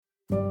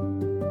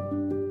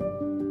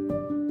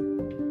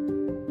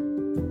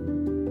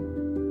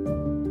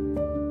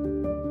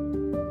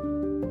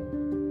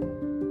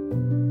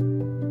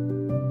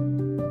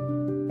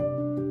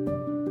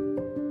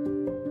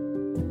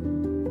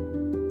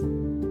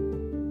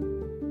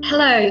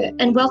Hello,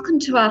 and welcome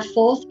to our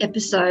fourth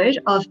episode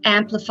of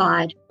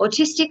Amplified,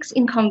 Autistics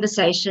in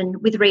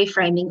Conversation with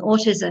Reframing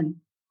Autism.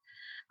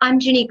 I'm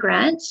Ginny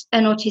Grant,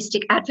 an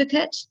autistic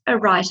advocate, a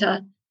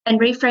writer, and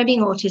Reframing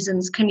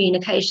Autism's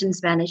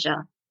communications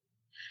manager.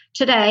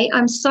 Today,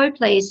 I'm so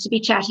pleased to be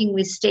chatting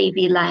with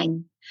Stevie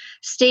Lang.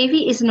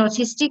 Stevie is an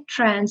autistic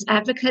trans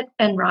advocate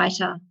and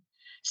writer.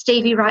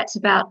 Stevie writes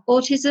about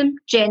autism,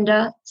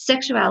 gender,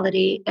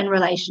 sexuality, and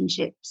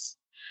relationships.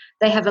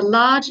 They have a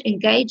large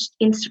engaged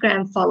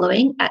Instagram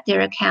following at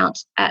their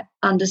account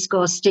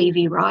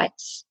 @_Stevie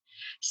Writes.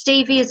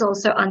 Stevie is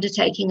also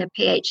undertaking a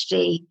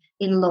PhD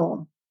in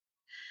law.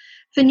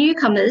 For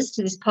newcomers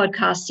to this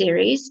podcast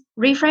series,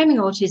 Reframing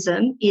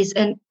Autism is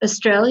an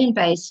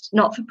Australian-based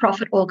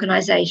not-for-profit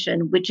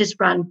organisation which is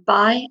run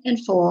by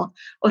and for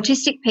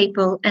autistic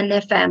people and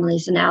their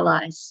families and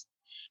allies.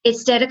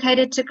 It's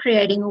dedicated to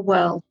creating a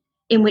world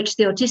in which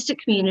the autistic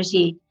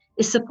community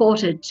is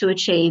supported to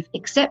achieve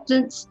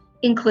acceptance,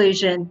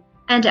 inclusion,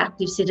 and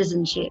active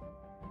citizenship.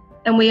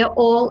 And we are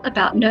all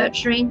about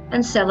nurturing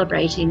and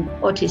celebrating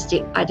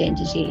autistic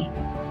identity.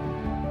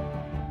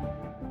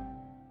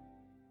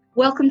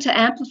 Welcome to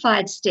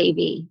Amplified,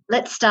 Stevie.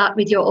 Let's start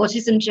with your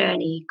autism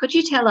journey. Could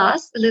you tell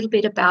us a little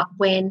bit about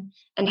when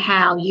and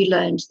how you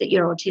learned that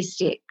you're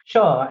autistic?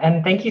 Sure,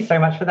 and thank you so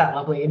much for that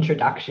lovely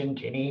introduction,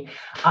 Ginny.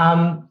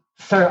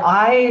 So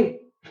I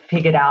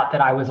figured out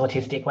that I was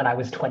autistic when I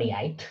was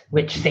 28,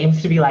 which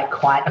seems to be like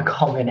quite a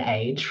common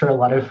age for a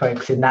lot of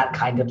folks in that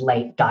kind of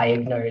late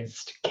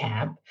diagnosed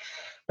camp.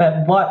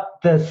 But what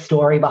the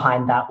story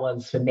behind that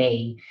was for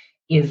me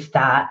is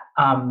that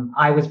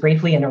I was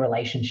briefly in a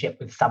relationship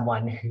with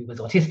someone who was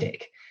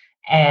autistic.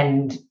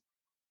 And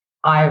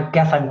I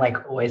guess I'm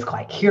like always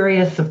quite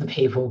curious of the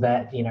people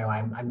that, you know,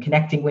 I'm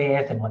connecting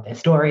with and what their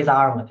stories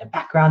are and what their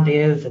background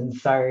is. And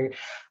so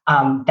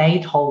they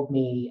told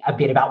me a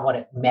bit about what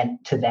it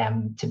meant to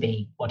them to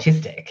be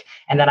autistic.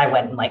 And then I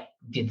went and like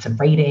did some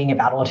reading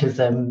about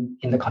autism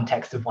in the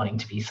context of wanting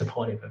to be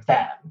supportive of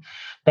them.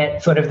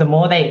 But sort of the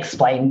more they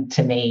explained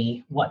to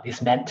me what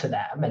this meant to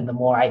them and the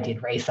more I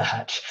did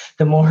research,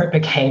 the more it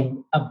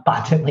became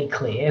abundantly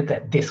clear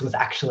that this was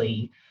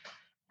actually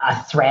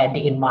a thread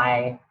in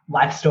my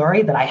life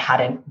story that I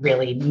hadn't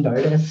really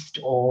noticed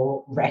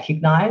or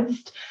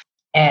recognized.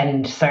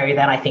 And so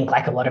then I think,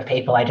 like a lot of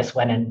people, I just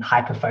went and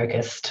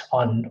hyper-focused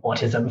on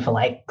autism for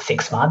like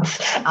 6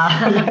 months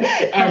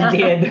and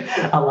did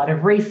a lot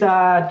of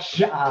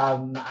research.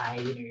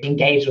 I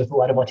engaged with a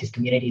lot of autistic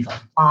communities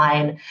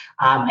online.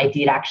 I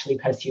did actually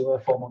pursue a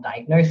formal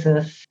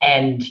diagnosis.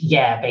 And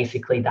yeah,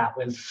 basically that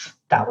was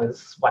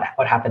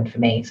what happened for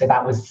me. So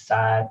that was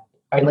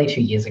only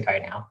 2 years ago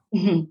now.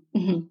 Mm-hmm,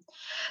 mm-hmm.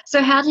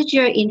 So how did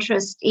your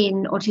interest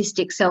in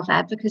autistic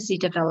self-advocacy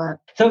develop?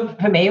 So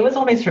for me, it was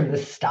almost from the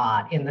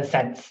start, in the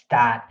sense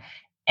that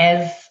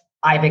as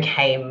I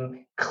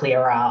became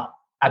clearer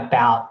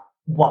about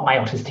what my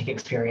autistic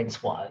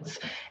experience was,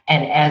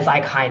 and as I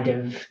kind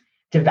of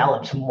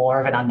developed more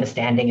of an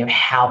understanding of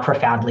how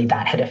profoundly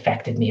that had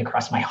affected me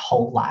across my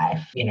whole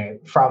life, you know,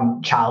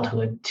 from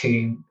childhood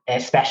to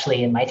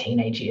especially in my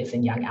teenage years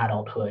and young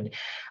adulthood,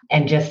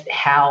 and just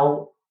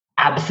how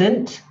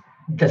absent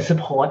the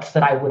supports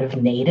that I would have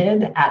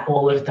needed at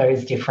all of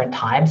those different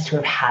times to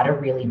have had a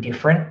really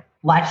different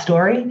life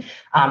story,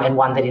 and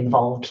one that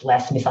involved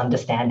less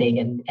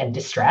misunderstanding and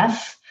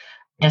distress.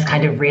 Just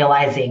kind of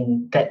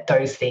realizing that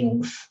those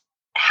things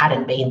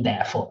hadn't been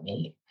there for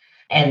me.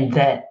 And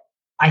that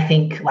I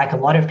think, like a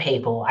lot of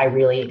people, I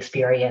really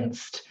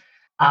experienced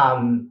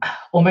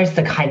almost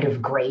a kind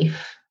of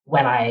grief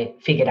when I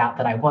figured out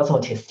that I was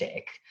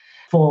autistic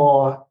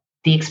for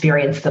the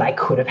experience that I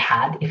could have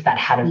had if that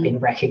hadn't been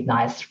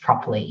recognized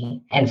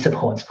properly and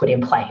supports put in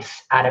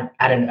place at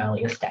an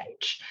earlier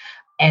stage.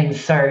 And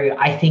so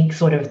I think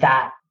sort of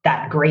that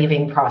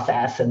grieving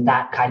process and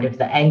that kind of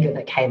the anger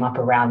that came up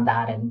around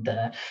that, and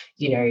the,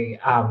 you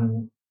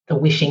know, the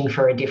wishing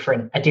for a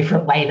different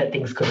way that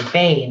things could have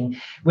been,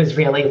 was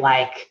really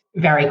like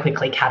very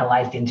quickly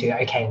catalyzed into,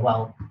 okay,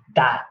 well,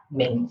 that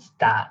means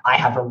that I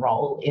have a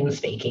role in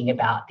speaking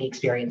about the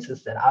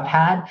experiences that I've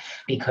had,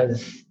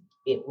 because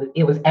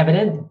it was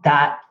evident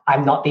that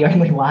I'm not the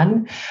only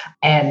one.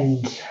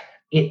 And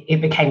it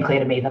became clear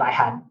to me that I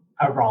had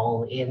a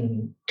role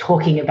in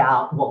talking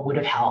about what would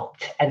have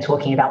helped and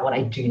talking about what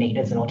I do need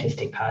as an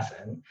autistic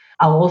person.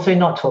 I'll also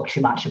not talk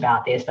too much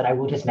about this, but I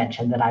will just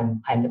mention that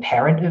I'm the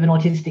parent of an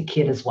autistic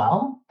kid as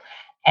well.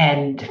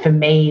 And for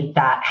me,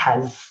 that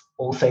has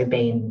also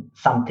been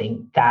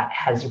something that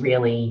has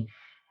really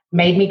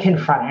made me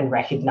confront and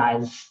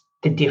recognize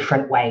the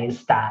different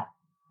ways that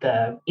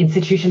the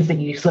institutions that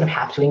you sort of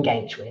have to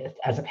engage with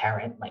as a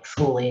parent, like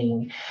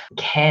schooling,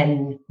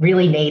 can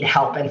really need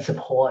help and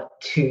support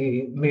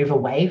to move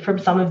away from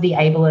some of the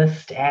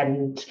ableist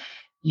and,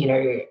 you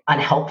know,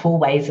 unhelpful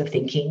ways of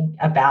thinking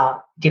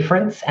about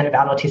difference and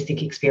about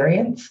autistic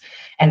experience.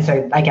 And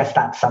so I guess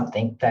that's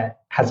something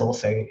that has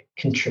also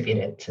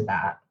contributed to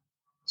that.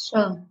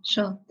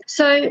 Sure.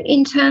 So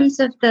in terms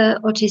of the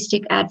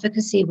autistic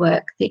advocacy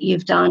work that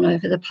you've done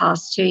over the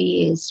past 2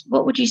 years,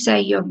 what would you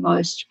say you're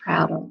most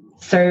proud of?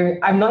 So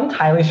I'm not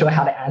entirely sure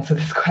how to answer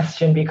this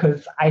question,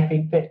 because I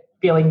think that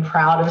feeling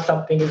proud of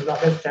something is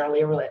not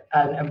necessarily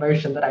an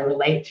emotion that I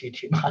relate to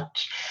too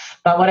much.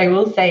 But what I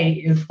will say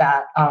is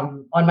that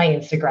on my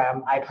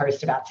Instagram, I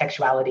post about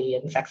sexuality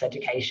and sex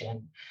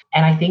education.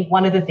 And I think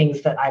one of the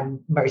things that I'm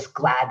most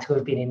glad to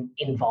have been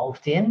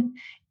involved in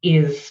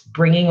is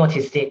bringing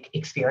autistic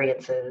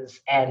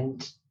experiences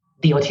and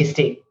the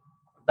autistic,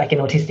 like an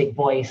autistic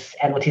voice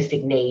and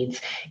autistic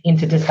needs,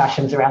 into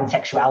discussions around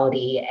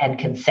sexuality and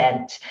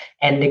consent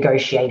and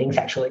negotiating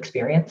sexual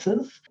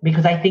experiences.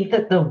 Because I think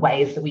that the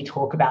ways that we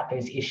talk about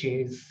those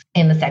issues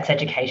in the sex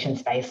education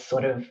space,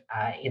 sort of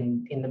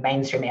in the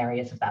mainstream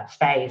areas of that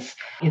space,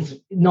 is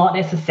not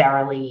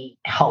necessarily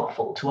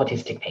helpful to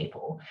autistic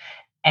people.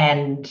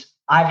 And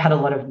I've had a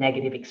lot of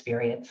negative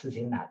experiences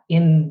in that,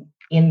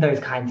 in those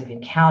kinds of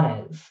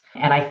encounters.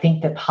 And I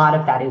think that part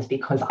of that is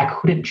because I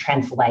couldn't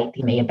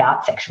translate me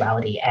about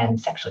sexuality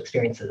and sexual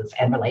experiences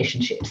and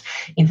relationships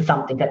into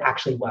something that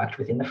actually worked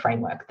within the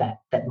framework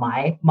that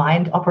my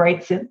mind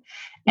operates in.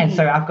 And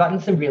so I've gotten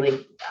some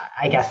really,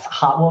 I guess,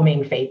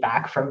 heartwarming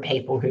feedback from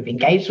people who've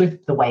engaged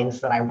with the ways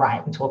that I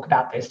write and talk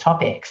about those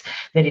topics,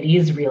 that it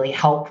is really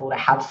helpful to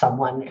have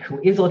someone who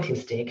is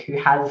autistic,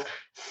 who has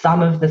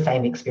some of the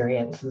same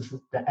experiences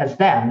as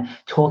them,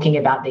 talking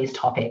about these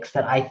topics.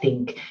 That I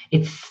think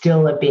it's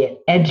still a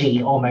bit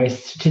edgy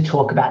almost to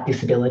talk about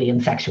disability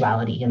and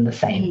sexuality in the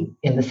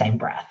same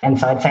breath. And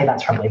so I'd say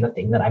that's probably the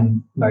thing that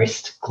I'm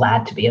most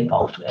glad to be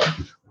involved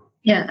with.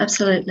 Yeah,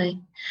 absolutely.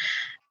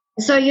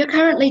 So you're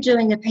currently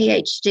doing a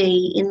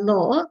PhD in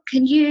law.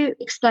 Can you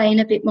explain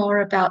a bit more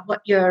about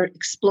what you're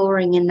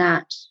exploring in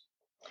that?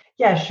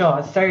 Yeah,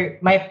 sure. So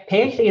my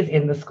PhD is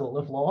in the School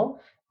of Law,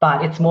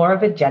 but it's more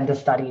of a gender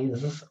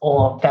studies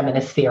or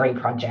feminist theory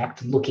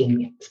project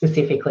looking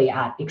specifically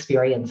at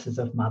experiences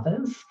of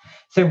mothers.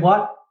 So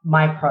what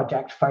my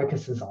project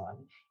focuses on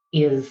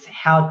is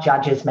how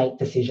judges make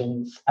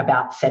decisions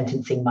about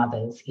sentencing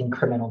mothers in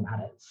criminal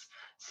matters.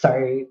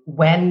 So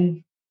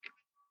when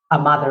a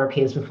mother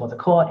appears before the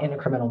court in a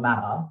criminal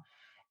matter,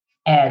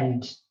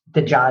 and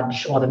the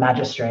judge or the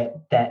magistrate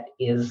that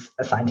is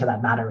assigned to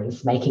that matter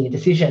is making a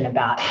decision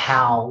about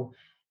how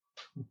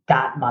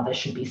that mother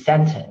should be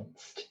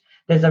sentenced,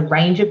 there's a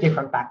range of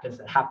different factors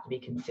that have to be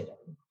considered,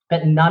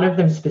 but none of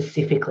them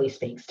specifically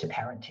speaks to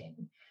parenting.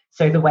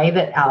 So the way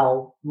that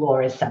our law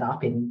is set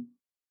up in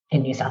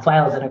New South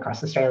Wales and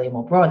across Australia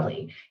more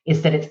broadly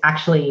is that it's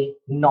actually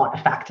not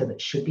a factor that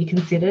should be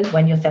considered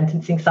when you're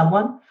sentencing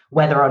someone,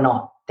 whether or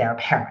not they're a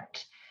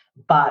parent.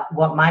 But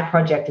what my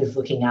project is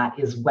looking at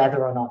is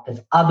whether or not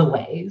there's other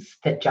ways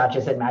that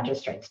judges and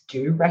magistrates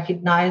do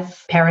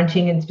recognise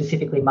parenting and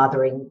specifically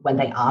mothering when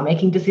they are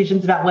making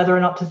decisions about whether or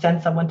not to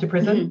send someone to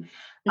prison.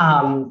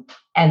 And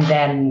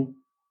then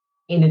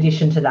in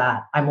addition to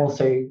that, I'm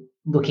also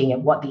looking at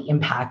what the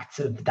impacts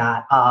of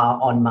that are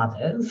on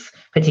mothers,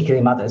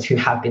 particularly mothers who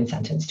have been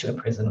sentenced to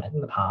imprisonment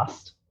in the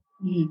past.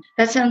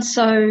 That sounds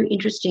so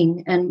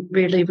interesting and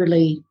really,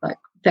 really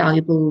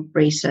valuable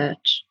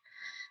research.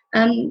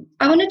 I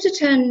wanted to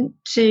turn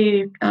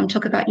to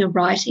talk about your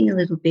writing a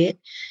little bit.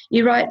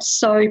 You write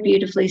so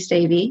beautifully,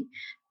 Stevie,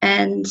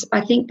 and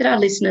I think that our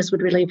listeners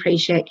would really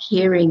appreciate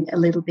hearing a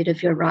little bit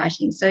of your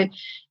writing. So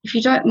if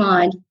you don't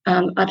mind,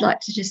 I'd like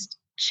to just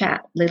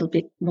chat a little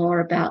bit more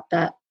about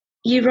that.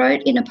 You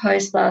wrote in a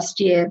post last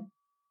year,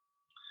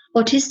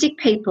 autistic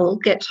people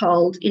get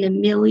told in a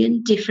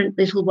million different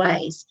little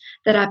ways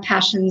that our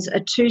passions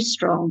are too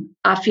strong,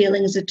 our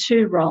feelings are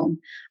too wrong,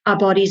 our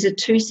bodies are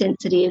too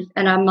sensitive,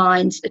 and our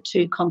minds are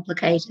too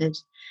complicated.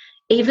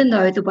 Even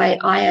though the way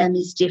I am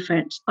is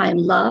different, I am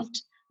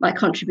loved, my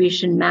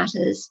contribution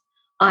matters,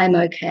 I'm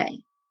okay.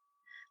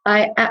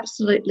 I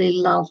absolutely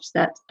loved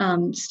that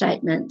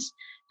statement.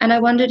 And I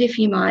wondered if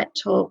you might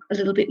talk a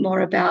little bit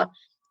more about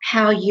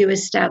how you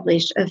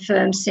established a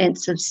firm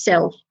sense of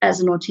self as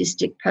an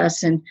autistic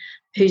person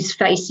who's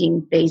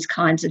facing these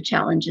kinds of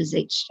challenges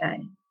each day.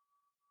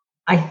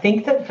 I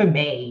think that for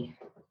me,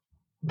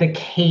 the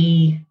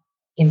key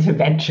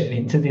intervention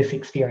into this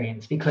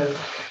experience, because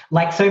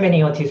like so many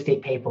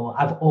autistic people,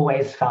 I've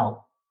always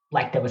felt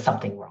like there was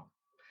something wrong.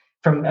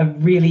 From a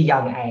really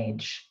young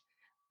age,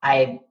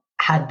 I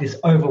had this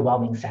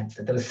overwhelming sense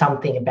that there was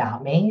something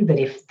about me that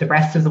if the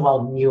rest of the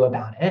world knew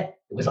about it,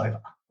 it was over.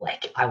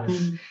 Like I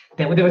was,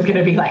 there was going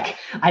to be I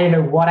don't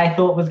know what I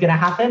thought was going to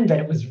happen, but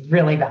it was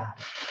really bad.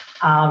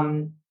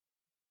 And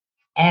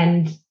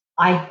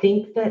I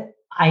think that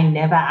I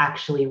never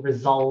actually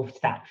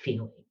resolved that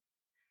feeling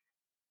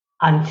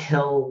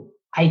until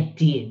I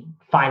did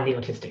find the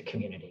autistic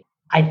community.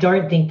 I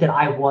don't think that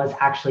I was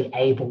actually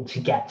able to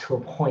get to a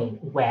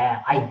point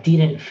where I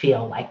didn't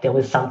feel like there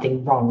was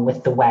something wrong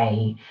with the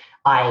way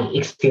I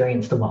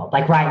experienced the world.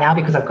 Like right now,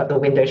 because I've got the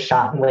windows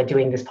shut and we're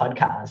doing this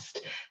podcast,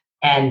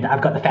 and I've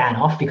got the fan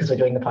off because we're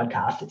doing the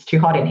podcast, it's too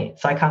hot in here,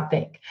 so I can't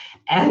think.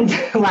 And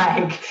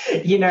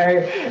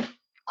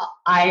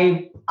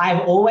I've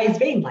always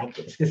been like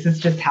this. This is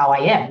just how I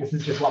am. This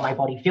is just what my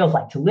body feels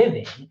like to live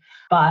in.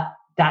 But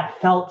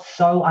that felt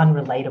so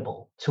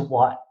unrelatable to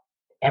what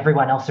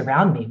everyone else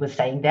around me was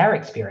saying their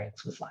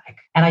experience was like.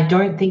 And I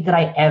don't think that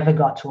I ever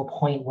got to a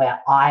point where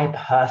I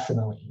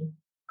personally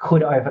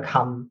could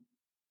overcome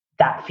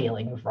that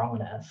feeling of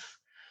wrongness.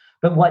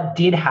 But what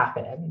did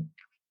happen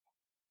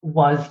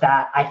was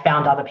that I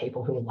found other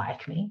people who were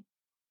like me,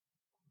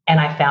 and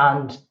I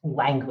found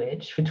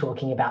language for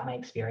talking about my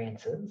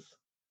experiences.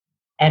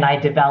 And I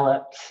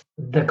developed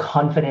the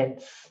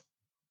confidence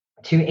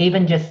to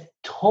even just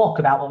talk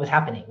about what was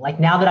happening. Like,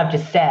 now that I've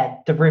just said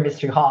the room is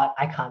too hot,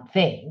 I can't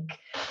think,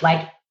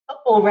 like,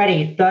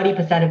 already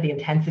 30% of the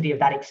intensity of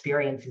that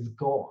experience is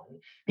gone,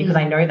 because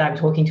I know that I'm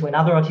talking to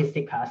another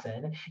autistic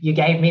person. You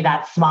gave me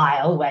that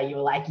smile where you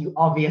were like, you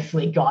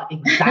obviously got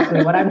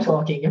exactly what I'm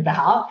talking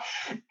about.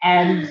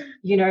 And,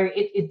 you know,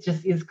 it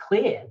just is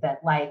clear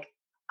that, like,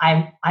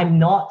 I'm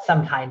not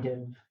some kind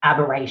of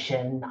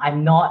aberration.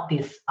 I'm not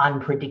this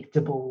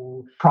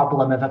unpredictable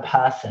problem of a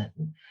person.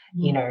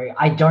 You know,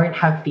 I don't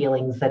have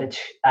feelings that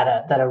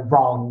are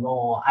wrong,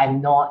 or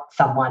I'm not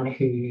someone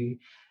who, you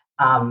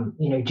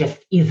know,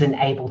 just isn't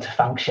able to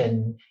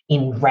function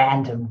in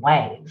random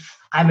ways.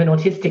 I'm an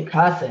autistic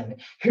person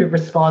who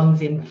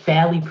responds in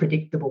fairly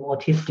predictable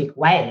autistic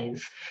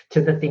ways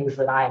to the things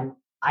that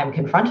I'm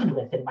confronted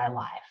with in my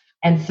life.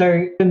 And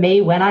so for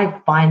me, when I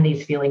find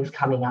these feelings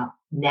coming up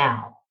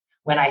now,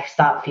 when I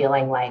start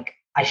feeling like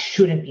I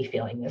shouldn't be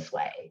feeling this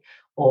way,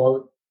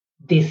 or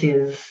this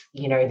is,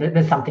 you know,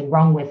 there's something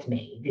wrong with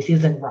me, this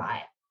isn't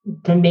right.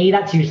 To me,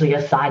 that's usually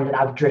a sign that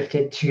I've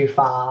drifted too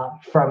far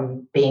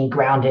from being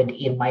grounded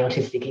in my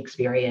autistic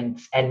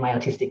experience and my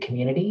autistic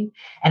community.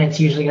 And it's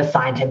usually a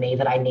sign to me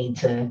that I need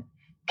to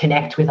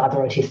connect with other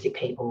autistic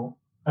people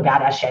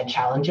about our shared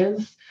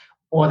challenges,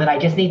 or that I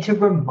just need to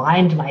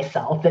remind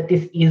myself that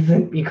this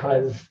isn't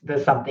because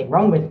there's something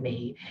wrong with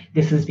me.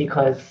 This is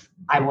because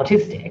I'm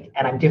autistic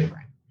and I'm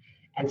different.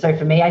 And so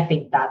for me, I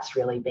think that's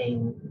really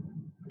been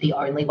the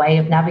only way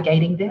of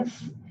navigating this.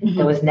 Mm-hmm.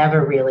 There was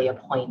never really a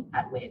point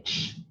at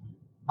which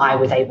I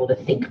was able to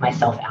think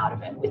myself out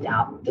of it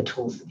without the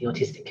tools that the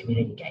autistic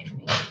community gave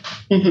me.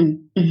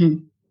 Mm-hmm.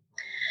 Mm-hmm.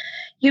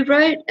 You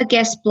wrote a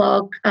guest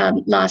blog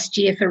last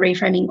year for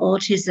Reframing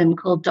Autism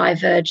called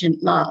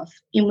Divergent Love,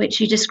 in which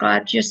you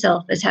described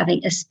yourself as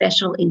having a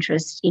special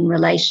interest in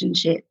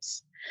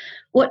relationships.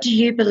 What do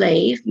you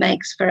believe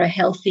makes for a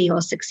healthy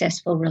or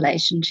successful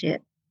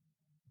relationship?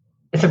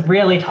 It's a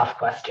really tough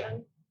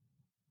question,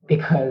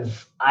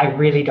 because I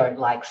really don't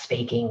like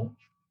speaking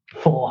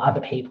for other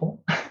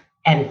people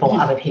and for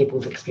other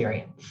people's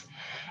experience.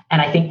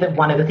 And I think that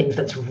one of the things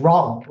that's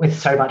wrong with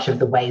so much of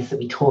the ways that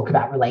we talk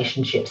about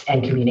relationships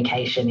and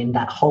communication in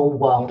that whole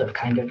world of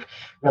kind of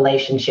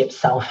relationship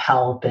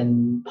self-help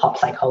and pop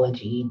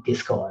psychology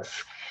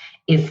discourse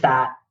is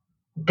that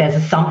there's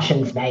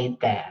assumptions made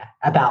there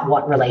about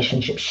what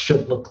relationships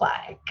should look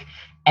like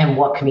and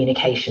what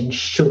communication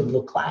should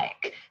look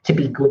like to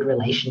be good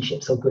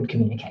relationships or good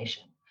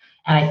communication.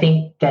 And I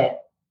think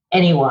that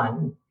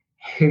anyone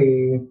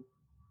who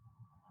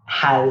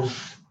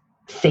has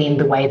seen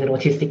the way that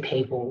autistic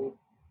people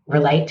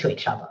relate to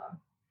each other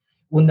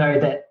will know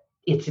that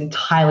it's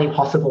entirely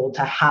possible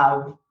to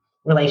have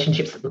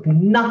relationships that look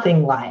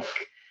nothing like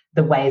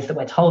the ways that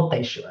we're told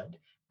they should,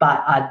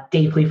 but are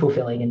deeply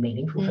fulfilling and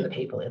meaningful for the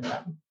people in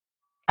them.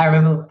 I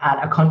remember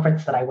at a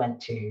conference that I went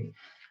to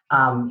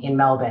in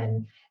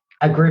Melbourne,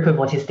 a group of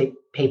autistic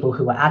people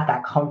who were at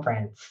that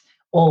conference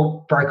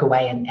all broke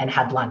away and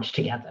had lunch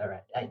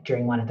together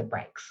during one of the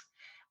breaks.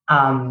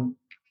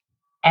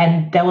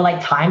 And there were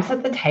like times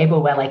at the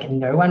table where like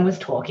no one was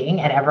talking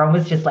and everyone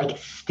was just like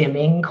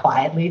stimming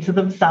quietly to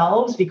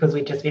themselves because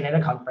we'd just been at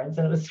a conference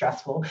and it was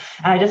stressful.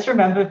 And I just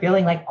remember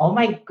feeling like, oh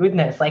my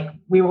goodness, like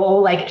we were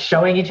all like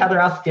showing each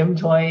other our stim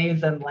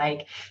toys and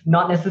like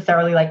not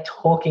necessarily like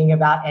talking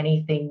about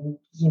anything,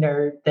 you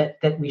know,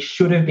 that we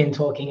should have been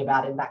talking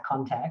about in that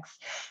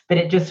context. But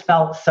it just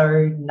felt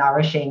so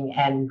nourishing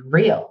and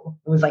real.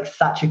 It was like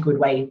such a good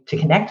way to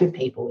connect with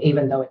people,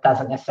 even though it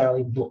doesn't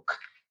necessarily look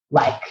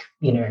like,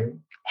 you know,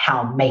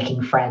 how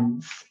making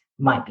friends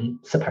might be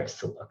supposed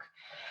to look.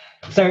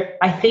 So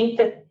I think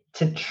that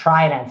to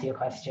try and answer your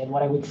question,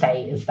 what I would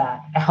say is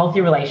that a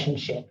healthy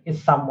relationship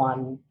is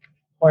someone,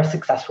 or a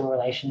successful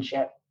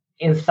relationship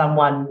is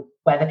someone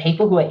where the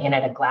people who are in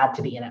it are glad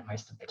to be in it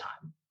most of the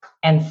time.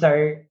 And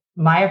so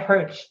my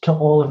approach to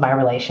all of my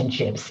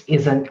relationships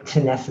isn't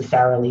to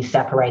necessarily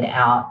separate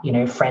out, you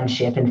know,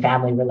 friendship and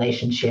family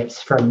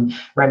relationships from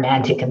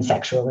romantic and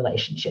sexual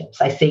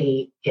relationships. I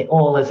see it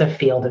all as a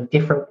field of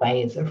different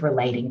ways of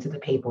relating to the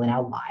people in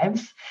our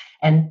lives.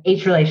 And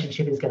each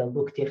relationship is going to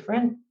look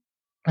different.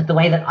 But the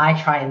way that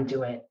I try and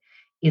do it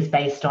is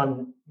based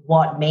on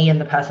what me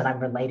and the person I'm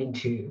relating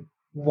to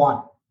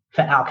want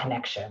for our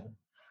connection,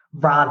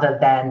 rather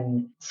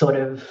than sort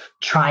of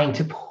trying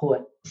to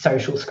put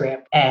social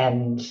script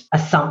and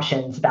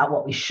assumptions about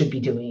what we should be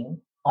doing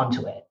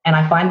onto it. And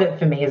I find that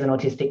for me as an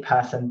autistic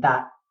person,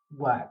 that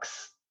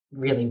works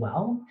really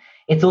well.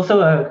 It's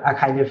also a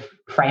kind of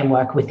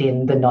framework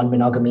within the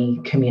non-monogamy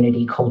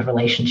community called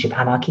relationship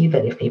anarchy,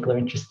 that if people are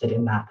interested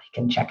in that,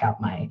 they can check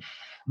out my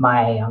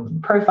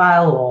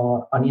profile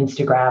or on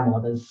Instagram,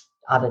 or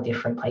other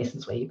different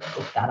places where you can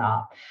look that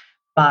up.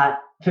 But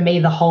for me,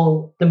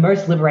 the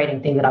most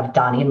liberating thing that I've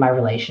done in my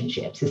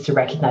relationships is to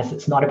recognize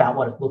it's not about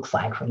what it looks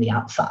like from the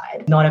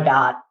outside, not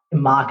about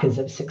markers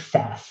of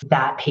success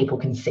that people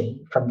can see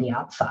from the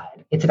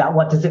outside. It's about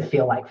what does it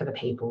feel like for the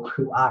people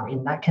who are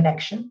in that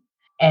connection,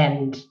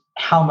 and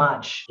how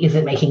much is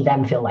it making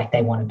them feel like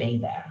they want to be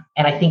there.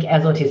 And I think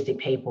as autistic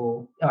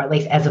people, or at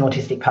least as an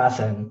autistic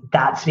person,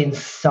 that's been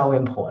so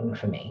important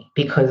for me,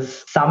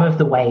 because some of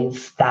the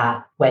ways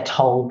that we're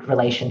told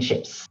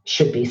relationships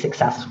should be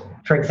successful,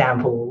 for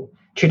example,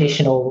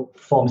 traditional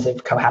forms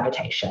of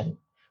cohabitation,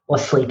 or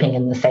sleeping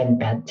in the same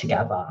bed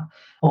together,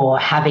 or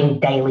having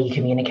daily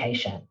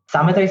communication.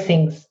 Some of those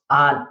things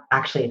aren't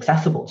actually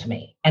accessible to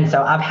me. And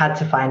so I've had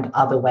to find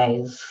other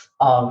ways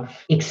of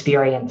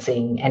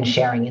experiencing and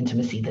sharing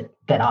intimacy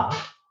that are.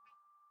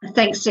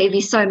 Thanks,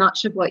 Stevie. So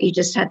much of what you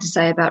just had to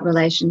say about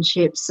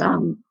relationships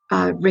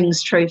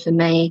rings true for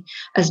me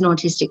as an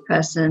autistic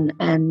person.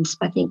 And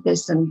I think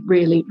there's some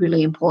really,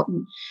 really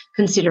important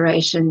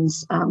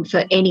considerations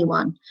for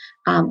anyone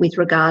with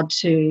regard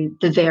to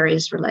the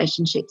various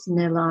relationships in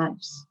their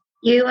lives.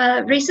 You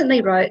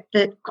recently wrote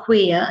that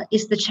queer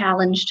is the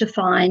challenge to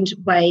find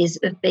ways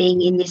of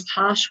being in this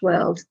harsh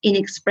world in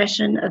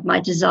expression of my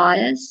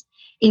desires,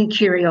 in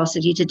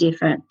curiosity to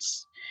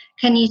difference.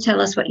 Can you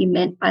tell us what you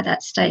meant by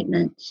that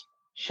statement?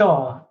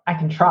 Sure, I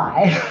can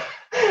try.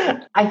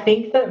 I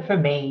think that for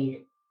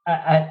me,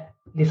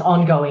 this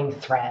ongoing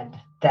thread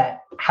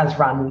that has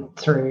run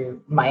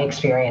through my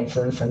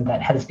experiences, and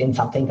that has been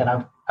something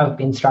that I've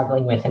been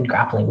struggling with and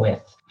grappling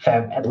with for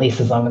at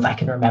least as long as I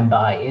can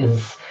remember,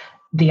 is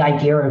the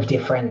idea of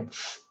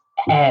difference,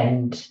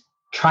 and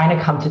trying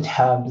to come to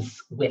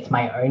terms with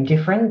my own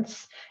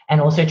difference,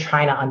 and also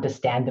trying to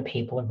understand the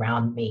people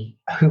around me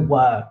who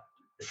were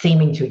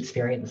seeming to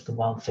experience the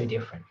world so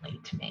differently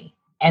to me.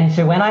 And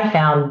so when I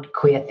found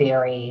queer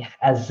theory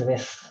as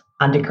this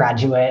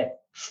undergraduate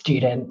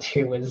student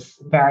who was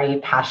very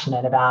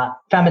passionate about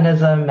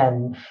feminism,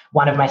 and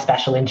one of my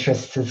special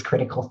interests is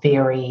critical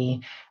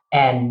theory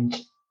and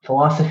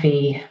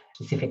philosophy,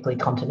 specifically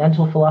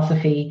continental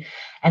philosophy.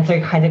 And so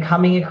kind of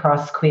coming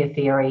across queer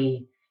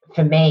theory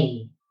for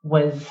me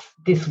was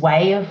this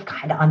way of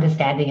kind of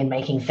understanding and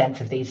making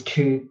sense of these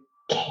two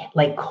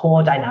like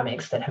core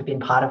dynamics that have been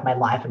part of my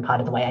life and part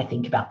of the way I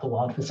think about the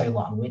world for so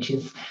long, which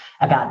is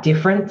about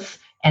difference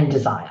and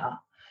desire.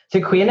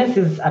 So queerness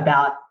is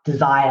about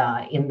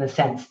desire in the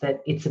sense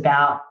that it's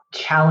about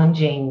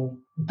challenging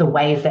the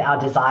ways that our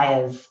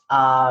desires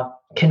are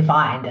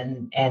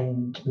confined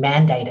and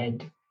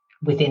mandated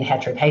within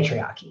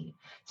heteropatriarchy.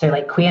 So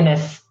like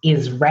queerness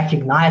is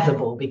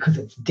recognizable because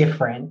it's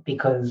different,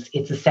 because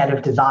it's a set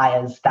of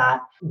desires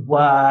that were,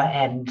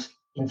 and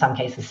in some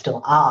cases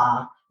still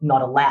are,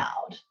 not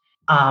allowed.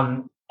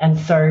 And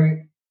so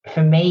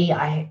for me,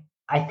 I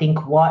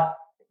think what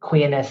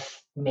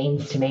queerness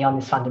means to me on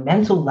this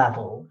fundamental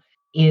level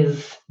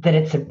is that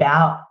it's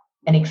about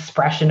an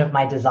expression of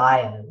my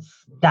desires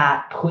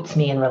that puts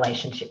me in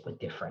relationship with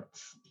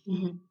difference.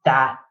 Mm-hmm.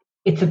 That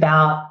it's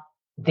about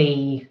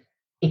the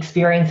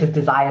experience of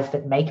desires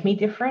that make me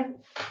different.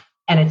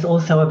 And it's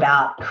also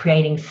about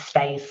creating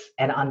space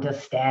and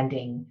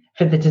understanding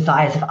for the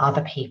desires of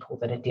other people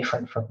that are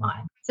different from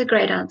mine. It's a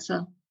great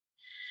answer.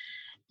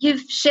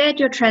 You've shared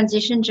your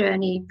transition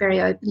journey very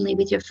openly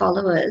with your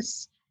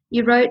followers.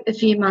 You wrote a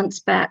few months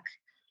back,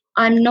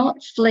 "I'm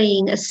not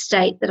fleeing a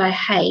state that I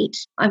hate.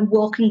 I'm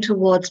walking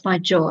towards my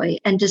joy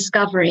and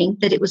discovering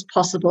that it was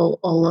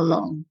possible all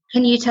along."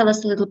 Can you tell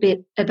us a little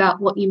bit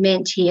about what you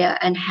meant here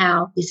and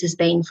how this has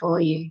been for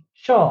you?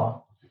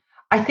 Sure.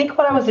 I think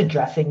what I was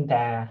addressing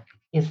there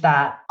is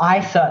that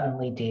I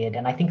certainly did,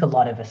 and I think a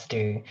lot of us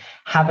do,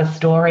 have a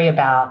story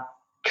about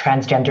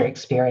transgender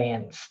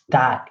experience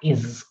that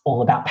is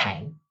all about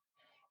pain.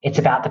 It's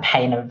about the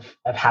pain of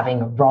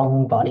having a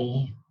wrong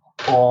body,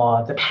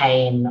 or the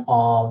pain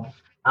of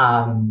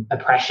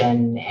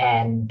oppression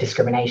and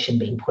discrimination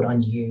being put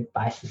on you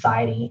by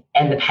society,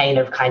 and the pain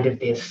of kind of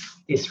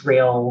this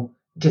real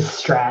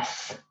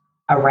distress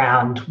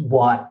around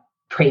what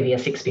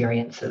previous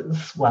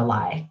experiences were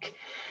like.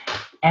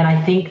 And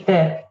I think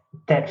that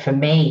for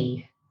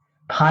me,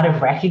 part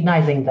of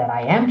recognizing that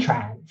I am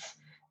trans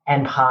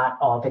and part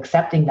of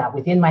accepting that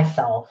within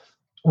myself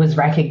was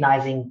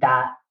recognizing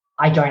that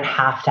I don't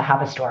have to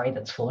have a story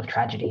that's full of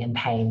tragedy and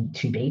pain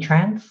to be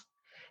trans,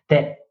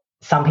 that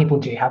some people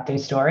do have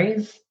those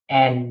stories,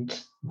 and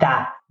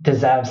that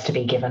deserves to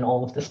be given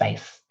all of the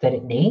space that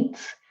it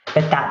needs,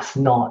 but that's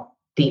not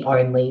the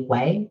only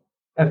way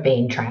of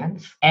being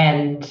trans.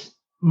 And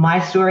my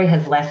story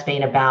has less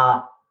been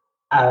about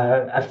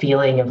a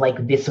feeling of like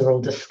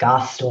visceral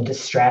disgust or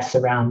distress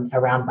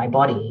around my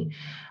body,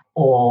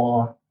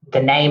 or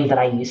the name that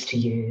I used to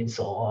use,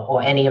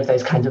 or any of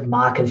those kinds of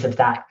markers of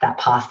that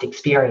past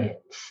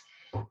experience.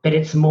 But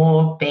it's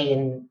more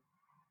been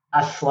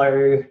a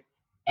slow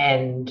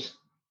and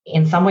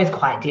in some ways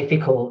quite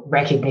difficult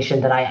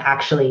recognition that I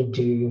actually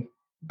do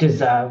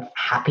deserve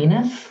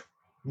happiness,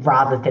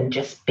 rather than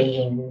just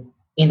being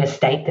in a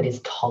state that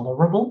is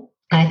tolerable.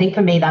 And I think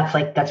for me,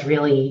 that's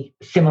really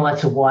similar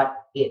to what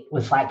it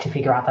was like to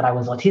figure out that I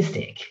was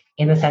autistic,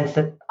 in the sense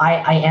that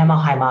I am a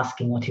high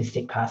masking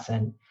autistic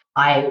person.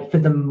 I, for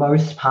the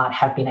most part,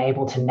 have been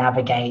able to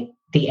navigate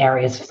the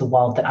areas of the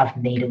world that I've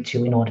needed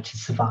to in order to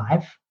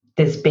survive.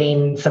 There's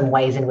been some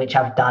ways in which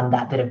I've done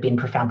that have been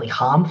profoundly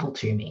harmful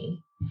to me,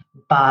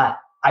 but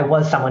I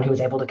was someone who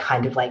was able to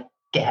kind of like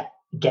get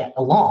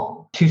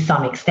along to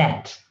some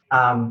extent,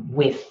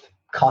 with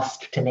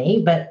cost to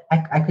me, but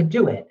I could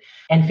do it.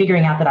 And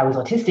figuring out that I was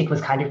autistic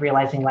was kind of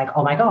realizing like,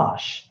 oh my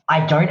gosh,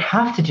 I don't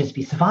have to just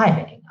be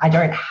surviving. I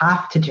don't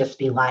have to just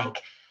be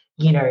like,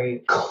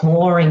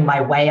 clawing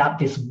my way up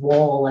this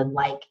wall and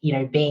like,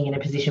 being in a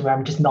position where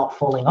I'm just not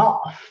falling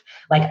off.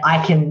 Like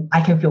I can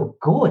feel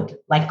good.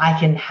 Like I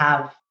can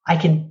have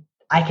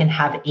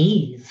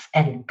ease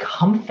and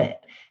comfort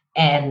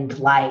and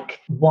like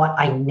what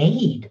I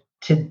need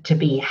to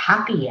be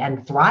happy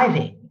and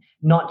thriving,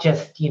 not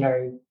just,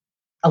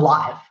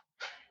 alive.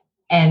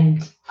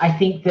 And I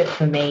think that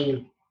for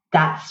me,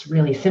 that's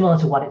really similar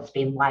to what it's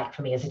been like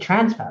for me as a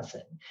trans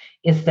person,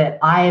 is that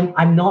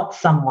I'm not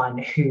someone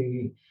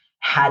who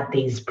had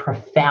these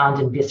profound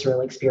and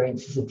visceral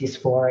experiences of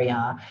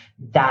dysphoria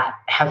that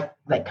have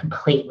like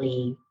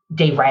completely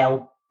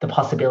derailed the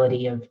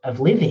possibility of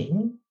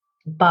living.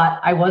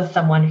 But I was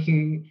someone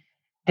who,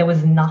 there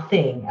was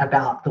nothing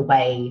about the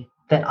way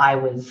that I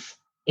was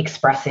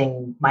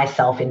expressing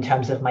myself in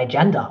terms of my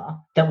gender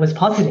that was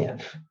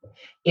positive.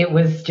 It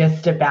was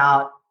just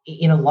about,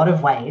 in a lot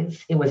of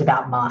ways, it was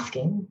about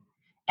masking.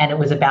 And it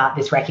was about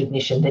this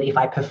recognition that if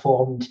I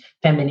performed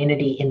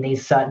femininity in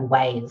these certain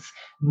ways,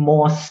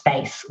 more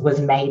space was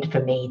made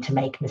for me to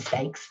make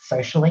mistakes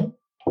socially.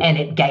 And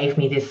it gave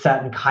me this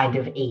certain kind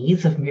of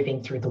ease of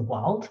moving through the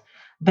world.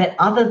 But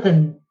other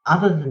than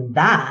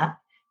that,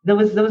 there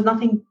was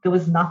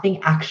nothing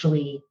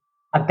actually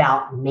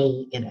about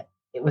me in it.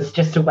 It was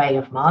just a way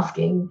of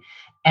masking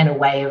and a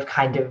way of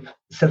kind of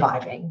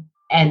surviving.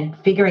 And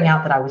figuring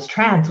out that I was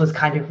trans was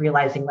kind of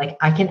realizing like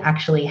I can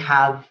actually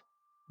have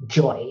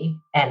joy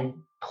and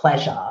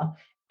pleasure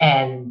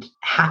and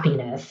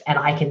happiness, and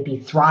I can be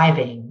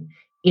thriving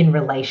in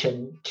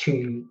relation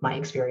to my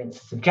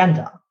experiences of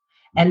gender.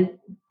 And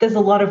there's a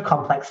lot of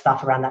complex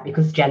stuff around that,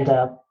 because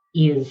gender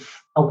is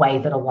a way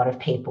that a lot of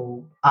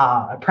people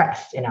are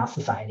oppressed in our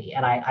society.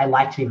 And I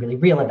like to be really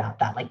real about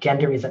that. Like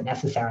gender isn't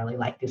necessarily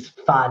like this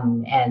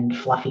fun and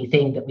fluffy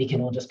thing that we can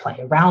all just play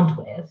around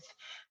with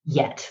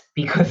yet,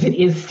 because it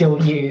is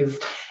still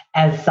used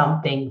as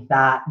something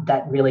that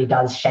really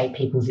does shape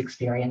people's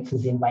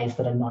experiences in ways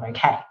that are not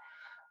okay.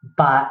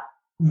 But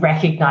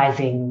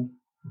recognizing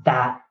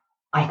that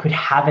I could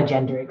have a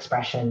gender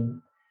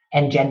expression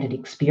and gendered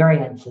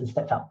experiences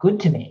that felt good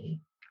to me,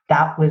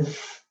 that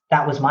was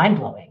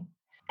mind-blowing.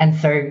 And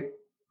so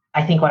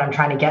I think what I'm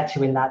trying to get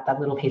to in that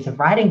little piece of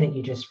writing that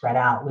you just read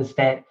out was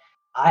that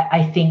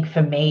I think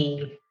for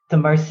me, the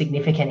most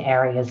significant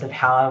areas of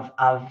how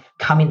I've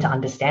come into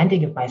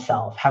understanding of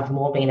myself have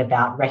more been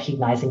about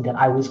recognizing that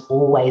I was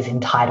always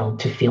entitled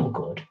to feel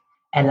good,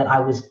 and that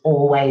I was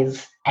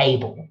always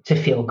able to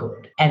feel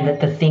good, and that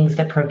the things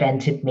that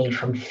prevented me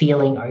from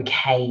feeling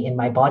okay in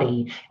my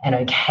body and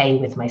okay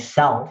with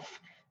myself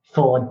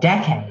for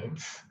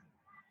decades,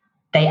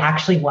 they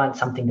actually weren't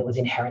something that was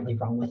inherently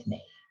wrong with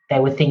me.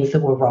 They were things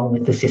that were wrong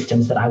with the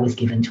systems that I was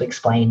given to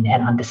explain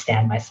and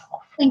understand myself.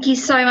 Thank you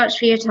so much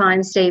for your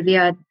time, Stevie.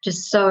 I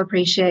just so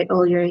appreciate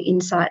all your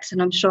insights,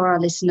 and I'm sure our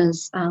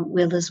listeners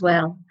will as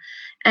well.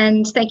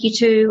 And thank you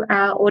to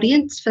our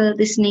audience for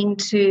listening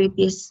to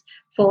this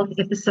 4th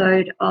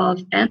episode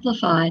of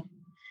Amplified.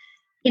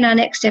 In our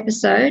next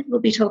episode, we'll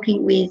be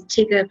talking with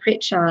Tigger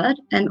Pritchard,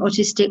 an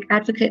autistic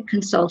advocate,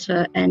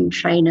 consultant and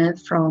trainer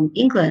from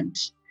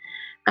England.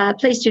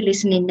 Please do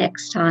listen in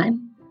next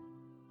time.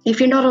 If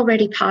you're not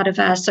already part of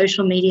our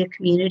social media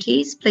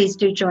communities, please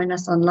do join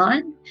us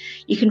online.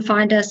 You can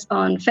find us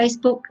on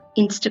Facebook,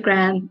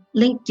 Instagram,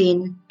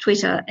 LinkedIn,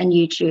 Twitter and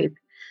YouTube.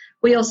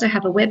 We also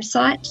have a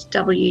website,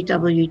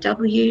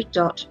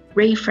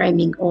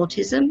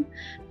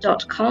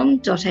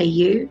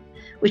 www.reframingautism.com.au,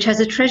 which has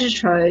a treasure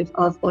trove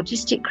of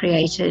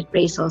autistic-created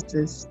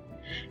resources.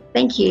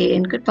 Thank you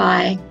and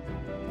goodbye.